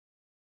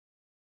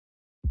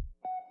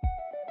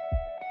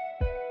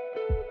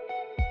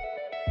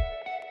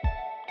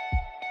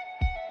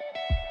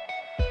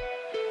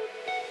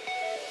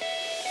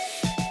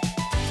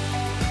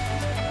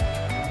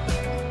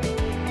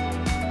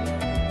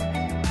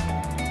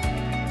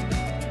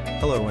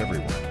Hello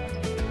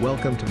everyone.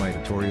 Welcome to my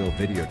tutorial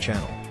video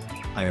channel.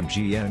 I am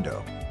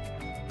Giando.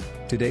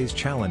 Today's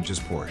challenge is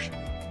Porsche.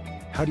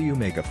 How do you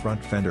make a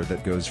front fender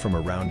that goes from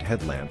a round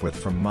headlamp width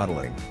from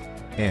modeling?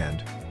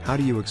 And, how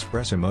do you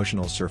express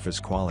emotional surface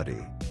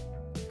quality?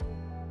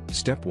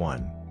 Step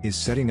 1 is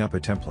setting up a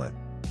template.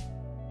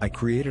 I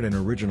created an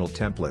original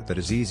template that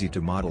is easy to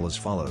model as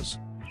follows.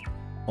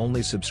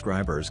 Only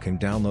subscribers can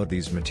download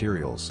these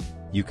materials.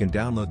 You can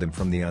download them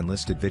from the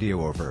unlisted video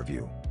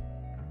overview.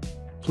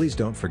 Please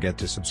don't forget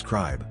to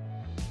subscribe.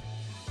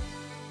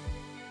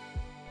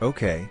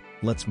 Okay,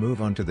 let's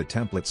move on to the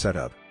template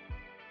setup.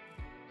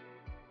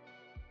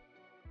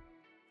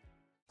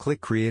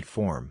 Click Create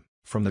Form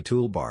from the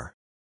toolbar.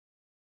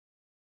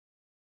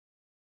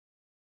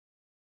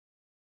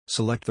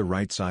 Select the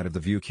right side of the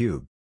view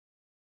cube.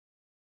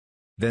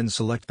 Then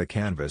select the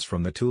canvas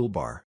from the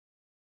toolbar.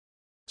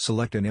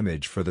 Select an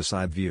image for the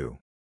side view.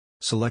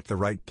 Select the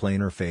right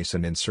planar face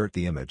and insert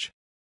the image.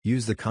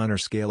 Use the corner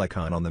scale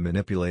icon on the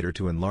manipulator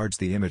to enlarge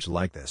the image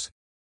like this.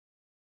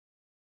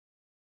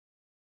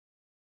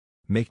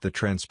 Make the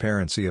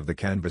transparency of the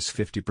canvas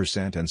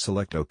 50% and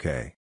select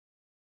OK.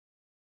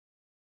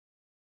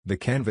 The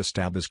Canvas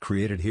tab is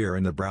created here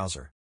in the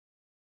browser.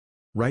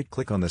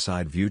 Right-click on the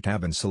Side View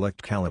tab and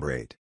select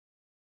Calibrate.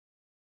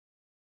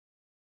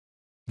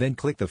 Then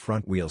click the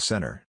Front Wheel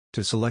Center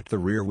to select the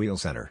Rear Wheel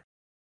Center.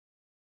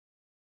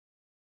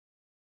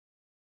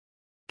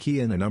 Key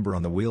in a number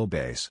on the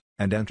wheelbase,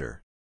 and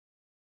enter.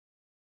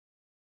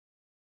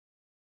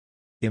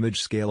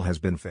 Image scale has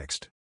been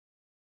fixed.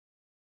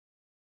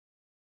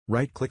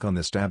 Right-click on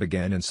this tab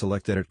again and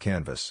select Edit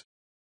Canvas.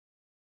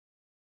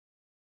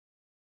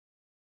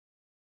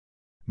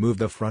 Move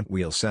the front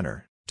wheel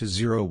center to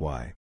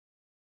 0Y.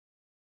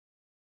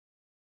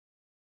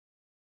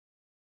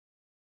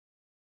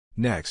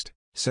 Next,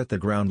 set the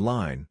ground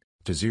line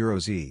to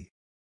 0Z.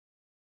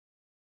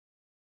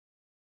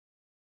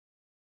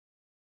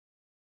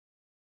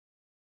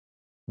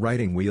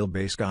 Writing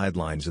wheelbase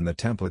guidelines in the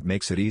template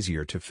makes it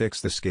easier to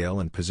fix the scale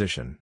and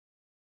position.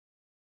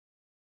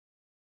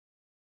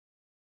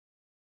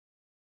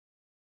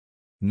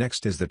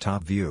 Next is the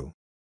top view.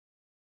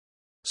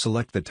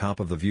 Select the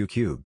top of the view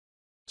cube.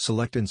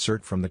 Select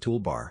Insert from the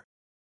toolbar.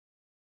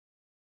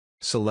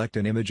 Select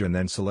an image and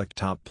then select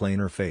Top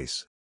Planar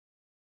Face.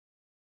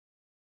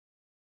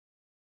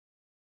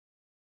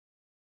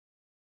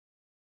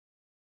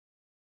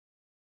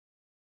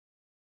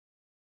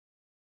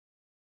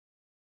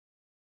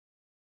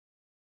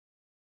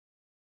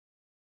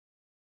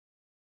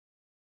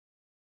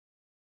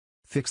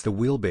 Fix the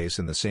wheelbase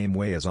in the same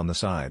way as on the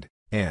side,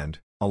 and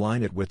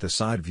align it with the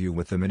side view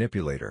with the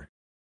manipulator.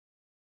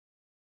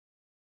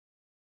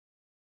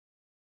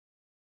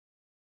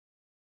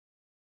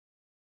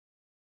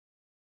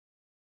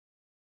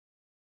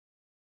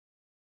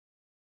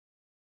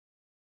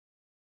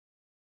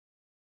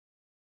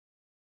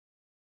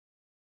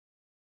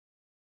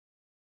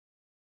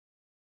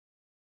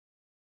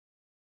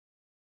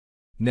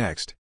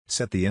 Next,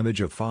 set the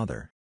image of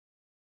father.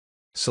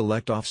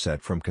 Select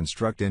Offset from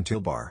Construct in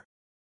toolbar.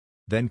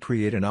 Then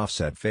create an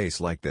offset face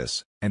like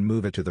this, and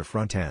move it to the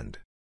front end.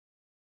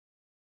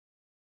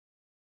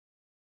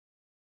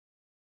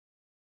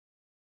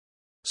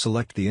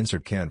 Select the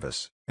Insert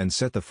canvas, and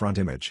set the front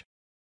image.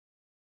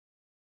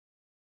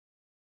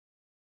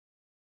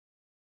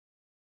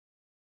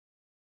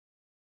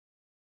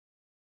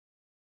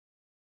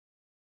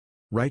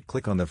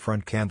 Right-click on the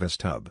front canvas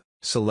tub,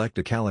 select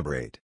a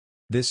Calibrate.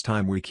 This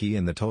time we key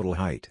in the total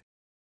height.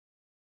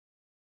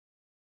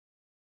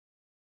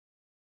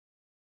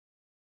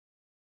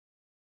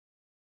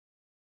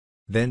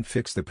 Then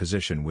fix the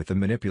position with the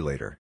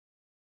manipulator.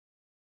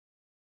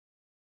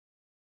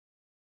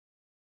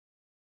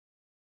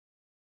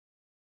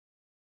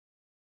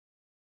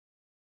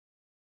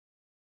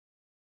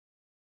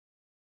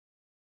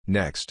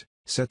 Next,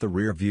 set the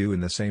rear view in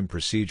the same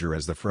procedure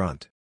as the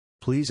front.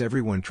 Please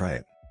everyone try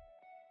it.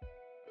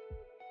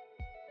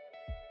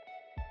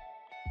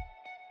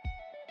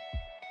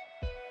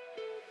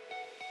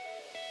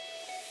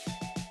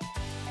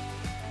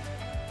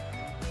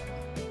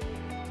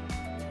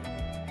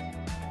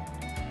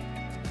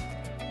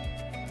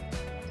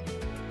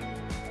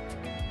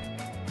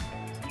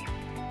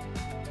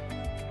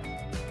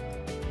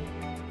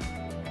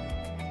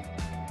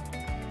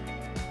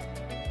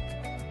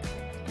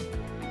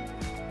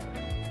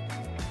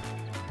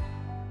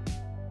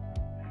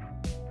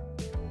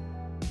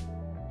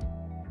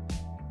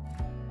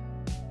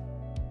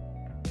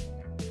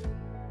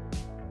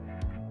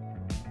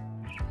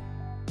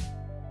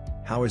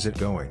 How is it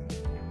going?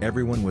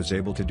 Everyone was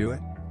able to do it?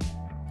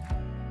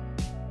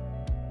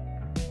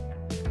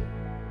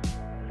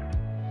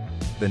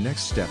 The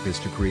next step is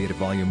to create a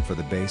volume for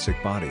the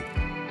basic body.